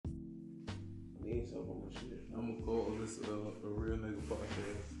I'm gonna call this a real nigga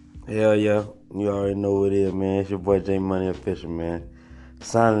podcast. Hell yeah. You already know what it is, man. It's your boy J Money Official, man.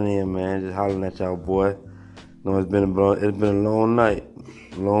 Signing in, man. Just hollering at y'all, boy. You know, it's been a long night,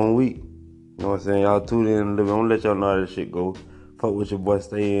 long week. You know what I'm saying? Y'all tune in and live. I'm gonna let y'all know how this shit go. Fuck with your boy,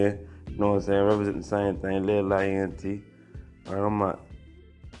 stay in. You know what I'm saying? Represent the same thing. Live like ENT. Alright, I'm out.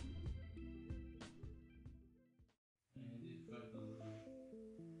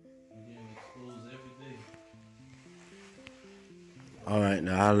 Alright,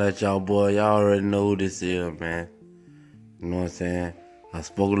 now I'll let y'all, boy. Y'all already know who this is, man. You know what I'm saying? I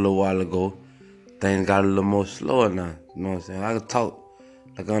spoke a little while ago. Things got a little more slower now. You know what I'm saying? I can talk.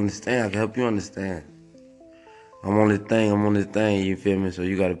 I can understand. I can help you understand. I'm on this thing, you feel me? So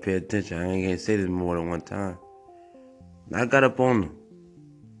you gotta pay attention. I ain't gonna say this more than one time. I got up on them.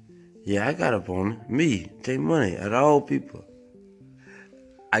 Yeah, I got up on them. Me, J Money, at all people.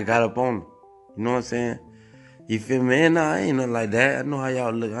 I got up on them. You know what I'm saying? You feel me? And I ain't nothing like that. I know how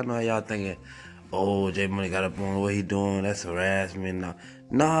y'all look. I know how y'all thinking, oh, J Money got up on what he doing. That's harassment.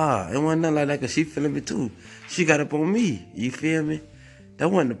 Nah, it wasn't nothing like that because she feeling me too. She got up on me. You feel me? That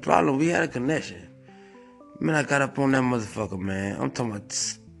wasn't the problem. We had a connection. Man, I got up on that motherfucker, man. I'm talking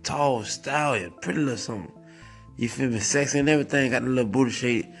about tall, stallion, pretty little something. You feel me? Sexy and everything. Got the little booty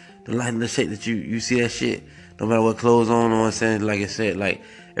shape, the light little shape that you see that shit. No matter what clothes on, you know what I'm saying? Like I said, like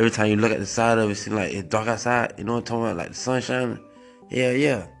every time you look at the side of it, it seems like it's dark outside. You know what I'm talking about? Like the sun shining.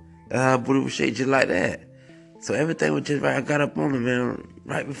 Yeah. That's how booty was shaped, just like that. So everything was just right. I got up on it, man,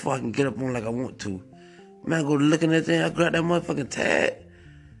 right before I can get up on it like I want to. Man, I go looking at that, I grabbed that motherfucking tag.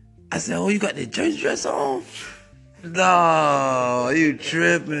 I said, oh, you got that church dress on? No, you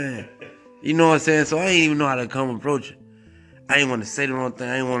tripping. You know what I'm saying? So I ain't even know how to come approach it. I ain't want to say the wrong thing.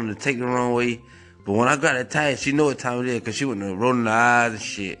 I ain't want to take the wrong way. But when I got that tag, she know what time it is because she went rolling her eyes and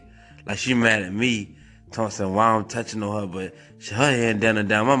shit. Like she mad at me. Talking why I'm touching on her, but her hand down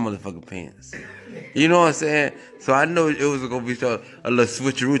my motherfucking pants. You know what I'm saying? So I know it was gonna be a little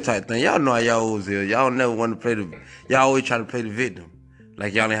switcheroo type thing. Y'all know how y'all always is. Y'all never want to play y'all always try to play the victim.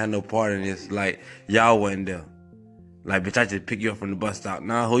 Like y'all ain't had no part in this. Like y'all wasn't there. Like bitch, I just pick you up from the bus stop.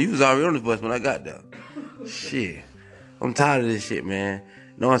 Nah, ho, you was already on the bus when I got there. Shit. I'm tired of this shit, man.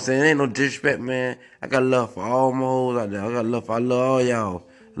 Know what I'm saying? Ain't no disrespect, man. I got love for all my hoes out there. I love all y'all.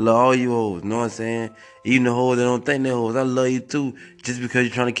 I love all you hoes. Know what I'm saying? Even the hoes that don't think they hoes, I love you too. Just because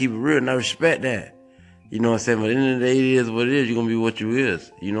you're trying to keep it real, and I respect that. You know what I'm saying? But at the end of the day, it is what it is. You're going to be what you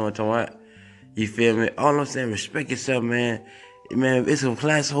is. You know what I'm talking about? You feel me? All I'm saying, respect yourself, man. Man, it's some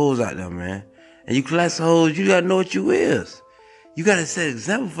class hoes out there, man. And you class hoes, you got to know what you is. You got to set an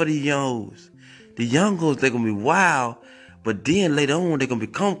example for these young hoes. The young hoes, they're going to be wild, but then later on, they're going to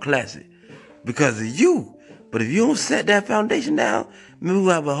become classic because of you. But if you don't set that foundation down, maybe we'll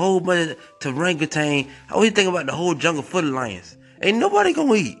have a whole bunch of orangutan. How do you think about the whole jungle full of lions? Ain't nobody going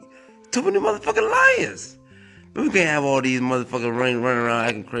to eat. Too many motherfucking lions. But we can't have all these motherfuckers running around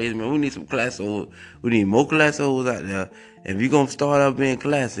acting crazy, man. We need some class hoes. We need more class hoes out there. And if you're going to start out being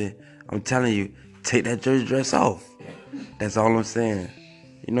classy, I'm telling you, take that jersey dress off. That's all I'm saying.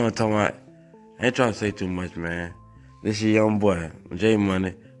 You know what I'm talking about? I ain't trying to say too much, man. This your young boy, J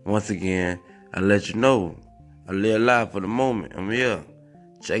Money. Once again, I let you know. I live live for the moment. I'm here.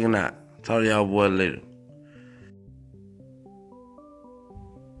 Checking out. Talk to y'all boy later.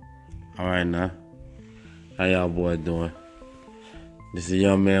 Alright now. How y'all boys doing? This is a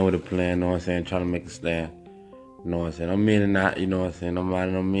young man with a plan, know what I'm saying? Trying to make a stand. You know what I'm saying? I'm in and out, you know what I'm saying? I'm out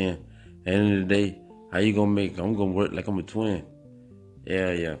and I'm in. At the end of the day, how you gonna make it? I'm gonna work like I'm a twin.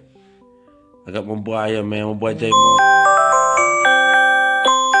 Yeah. I got my boy out here, man. My boy J Money.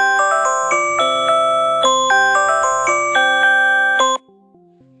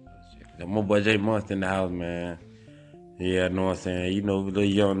 Got my boy J Monster in the house, man. Yeah, know what I'm saying? You know, little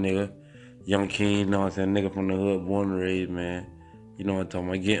young nigga. Young king, you know what I'm saying? Nigga from the hood, born and raised, man. You know what I'm talking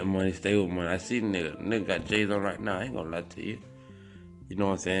about? Getting money, stay with money. I see the nigga. Nigga got J's on right now. I ain't gonna lie to you. You know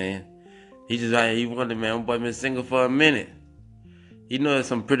what I'm saying? He just out here, he wanted, man. My boy been single for a minute. You know there's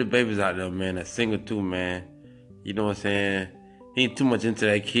some pretty babies out there, man, that's single too, man. You know what I'm saying? He ain't too much into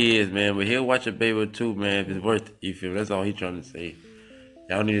that kids, man, but he'll watch a baby or two, man, if it's worth it. You feel me? That's all he trying to say.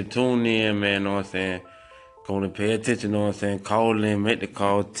 Y'all need to tune in, man, know what I'm saying? Going to pay attention, know what I'm saying? Call in, make the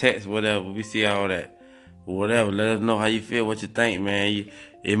call, text, whatever. We see all that. Whatever, let us know how you feel, what you think, man.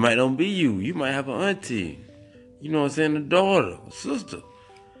 It might not be you. You might have an auntie. You know what I'm saying? A daughter, a sister.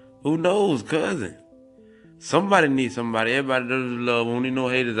 Who knows? Cousin. Somebody needs somebody. Everybody does love. We don't need no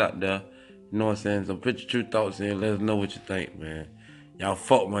haters out there. You know what I'm saying? So put your true thoughts in. Let us know what you think, man. Y'all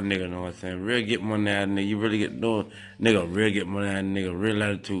fuck my nigga, know what I'm saying? Real get money out of nigga. You really get doing, nigga, real get money out of nigga. Real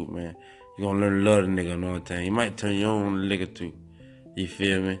attitude, man. You gonna learn to love the nigga, you know what I'm saying? You might turn your own liquor too. You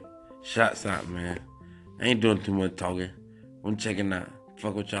feel me? Shots out, man. I ain't doing too much talking. I'm checking out.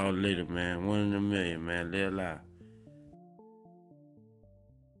 Fuck with y'all later, man. 1 in a million, man. Live life.